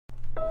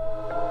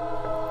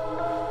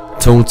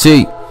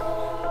Litunechi.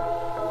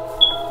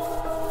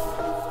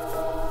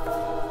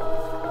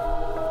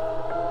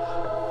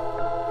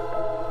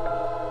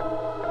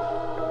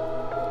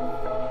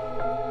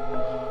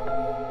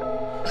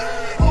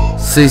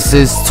 Six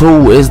is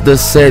 2 is the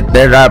set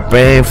that I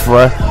bang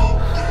for.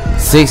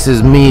 6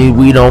 is me,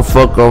 we don't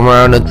fuck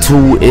around. The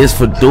 2 is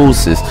for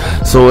deuces.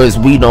 So it's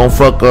we don't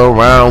fuck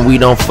around, we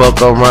don't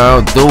fuck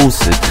around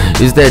deuces.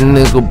 Is that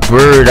nigga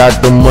Bird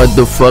out the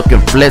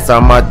motherfucking flex?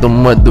 I'm out the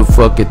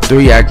motherfucking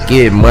 3. I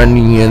get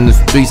money in the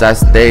streets, I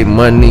stay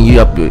money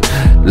up it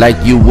like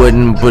you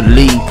wouldn't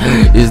believe.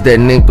 Is that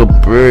nigga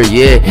Bird,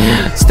 yeah.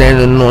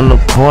 Standing on the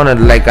corner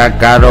like I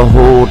gotta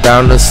hold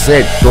down the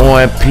set,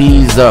 throwing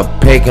peas up,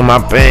 packing my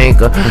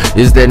banker.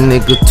 Is that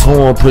nigga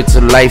torn, put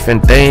your life in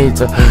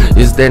danger?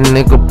 Is that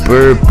nigga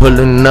Bird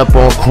pulling up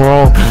on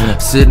chrome,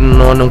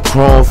 sitting on them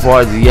chrome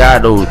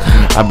Fargiatos?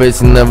 I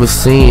bet you never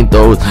seen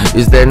those.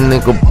 Is that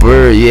nigga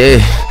Bird, yeah.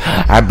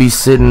 I be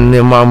sitting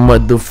in my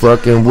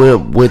motherfucking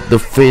whip with the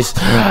fish.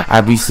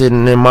 I be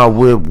sitting in my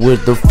whip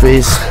with the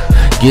fish,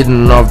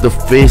 getting off the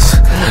fish.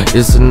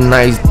 It's a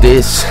nice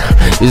dish.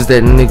 Is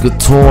that nigga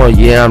torn?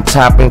 Yeah, I'm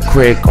chopping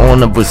crack on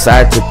the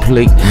beside the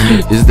plate.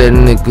 Is that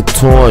nigga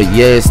torn?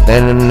 Yeah,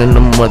 standing in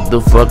the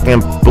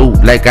motherfucking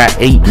boot like I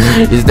ate.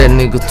 Is that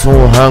nigga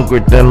torn?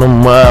 Hungry than a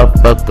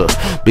motherfucker,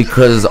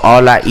 because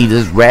all I eat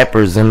is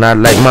rappers and I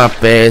like my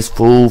fast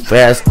food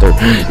faster.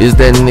 Is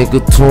that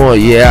nigga torn?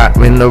 Yeah,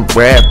 I'm in the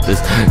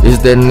Raptors. Is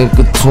that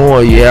nigga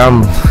torn? Yeah,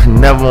 I'm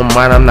never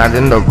mind, I'm not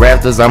in the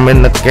Raptors, I'm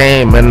in the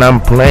game and I'm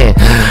playing.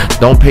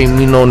 Don't pay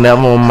me no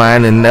never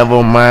mind, and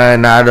never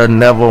mind out of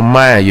never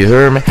mind, you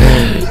heard me?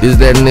 Is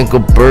that nigga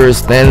Bird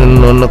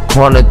standing on the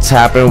corner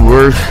chopping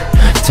work,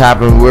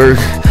 chopping work?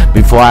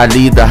 Before I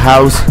leave the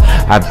house,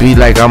 I be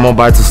like I'm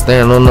about to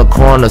stand on the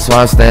corner, so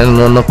I'm standing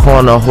on the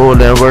corner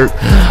holding work,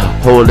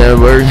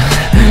 holding work.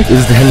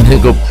 Is that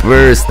nigga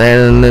Bird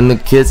standing in the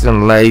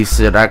kitchen like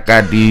shit? I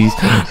got these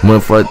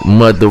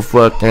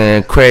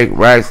motherfucking crack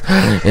rocks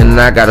and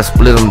I gotta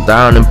split them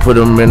down and put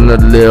them in a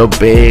little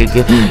bag.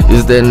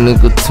 Is that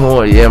nigga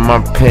torn? Yeah,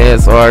 my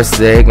pants are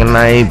sagging.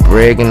 I ain't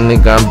bragging,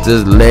 nigga, I'm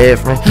just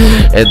laughing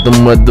at the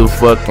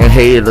motherfucking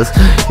haters.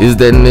 Is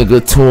that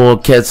nigga torn?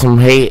 Catch him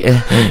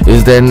hating.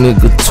 Is that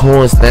nigga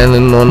torn?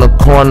 Standing on the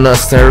corner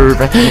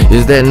serving.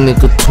 Is that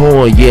nigga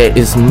torn? Yeah,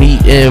 it's me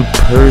in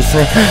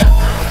person.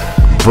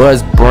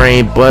 Buzz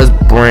brain,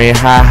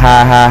 ha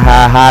ha ha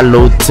ha ha,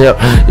 low tip.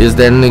 Is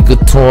that nigga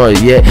torn?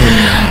 Yeah.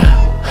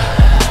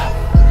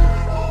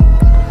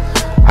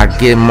 I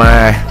get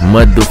my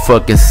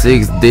motherfucking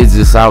 6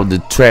 digits out the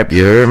trap,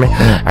 you heard me?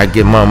 I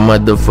get my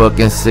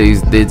motherfucking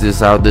 6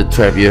 digits out the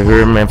trap, you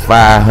heard me?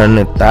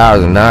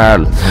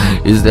 $500,000.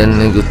 Is that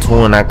nigga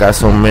torn? I got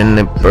so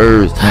many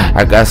birds,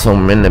 I got so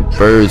many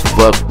birds.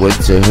 Fuck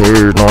what you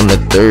heard on the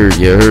 3rd,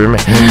 you heard me?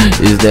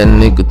 Is that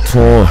nigga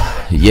torn?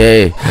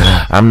 Yeah,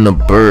 I'm the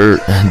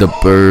bird, the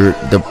bird,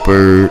 the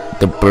bird,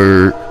 the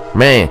bird.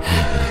 Man,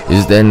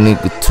 is that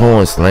nigga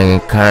torn? Slanging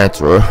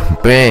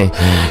contraband,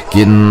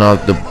 getting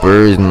off the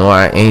birds. No,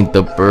 I ain't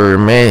the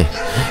bird, man.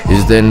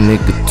 Is that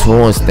nigga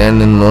torn?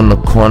 Standing on the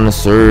corner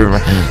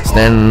serving,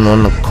 standing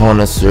on the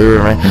corner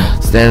serving,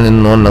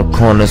 standing on the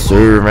corner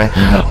serving.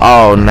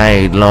 All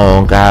night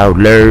long out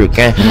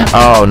lurking,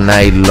 all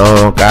night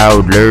long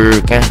out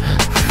lurking.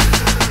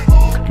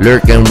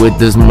 Lurking with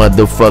this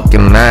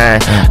motherfucking 9.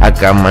 I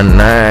got my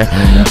 9.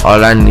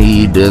 All I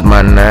need is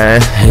my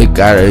 9. It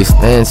got an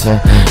extension.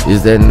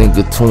 Is that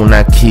nigga tune?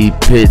 I keep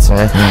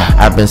pitching.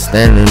 I've been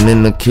standing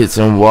in the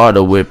kitchen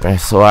water whipping,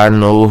 so I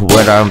know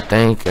what I'm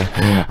thinking.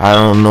 I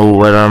don't know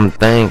what I'm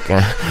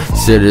thinking.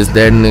 Shit, is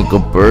that nigga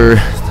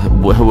Bird?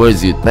 What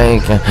was you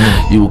thinking?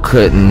 You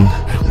couldn't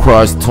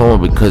cross tune,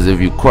 because if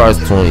you cross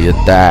tune, you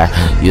die,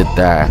 you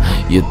die,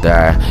 you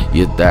die,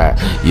 you die,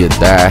 you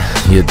die,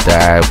 you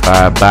die.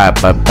 Bye bye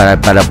bye bye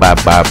bye bye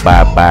bye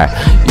bye bye.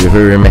 You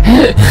heard me?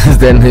 Is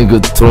that nigga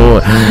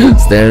torn?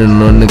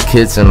 Standing on the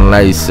kitchen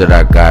like shit.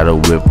 I gotta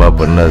whip up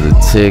another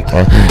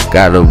chicken,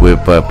 gotta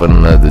whip up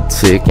another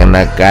chicken.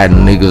 I got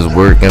niggas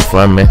working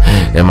for me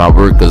and my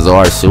workers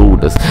are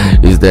shooters.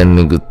 Is that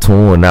nigga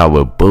torn? I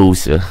would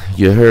boost ya.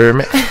 You heard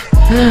me?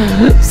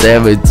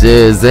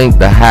 Savages ain't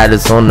the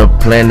hottest on the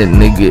planet.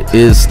 Nigga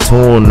is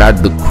torn,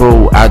 not the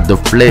crow, out the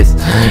flesh.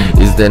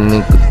 Is that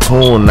nigga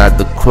torn, not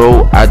the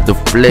crow, out the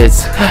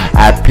flesh.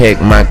 I pack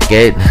my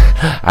cat,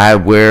 I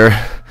wear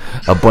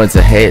a bunch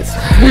of hats.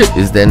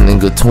 Is that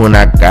nigga torn?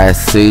 I got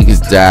 6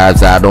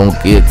 jobs, I don't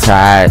get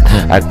tired.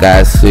 I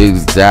got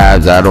 6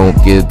 jobs, I don't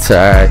get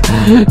tired.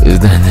 Is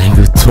that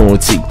nigga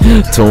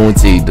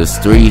Tonti? The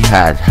street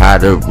hot, how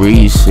to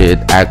read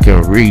shit I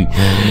can read.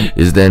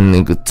 Is that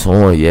nigga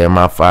torn? Yeah,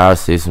 my file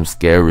say some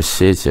scary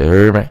shit, you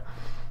heard me?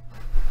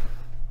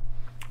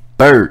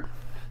 Bird.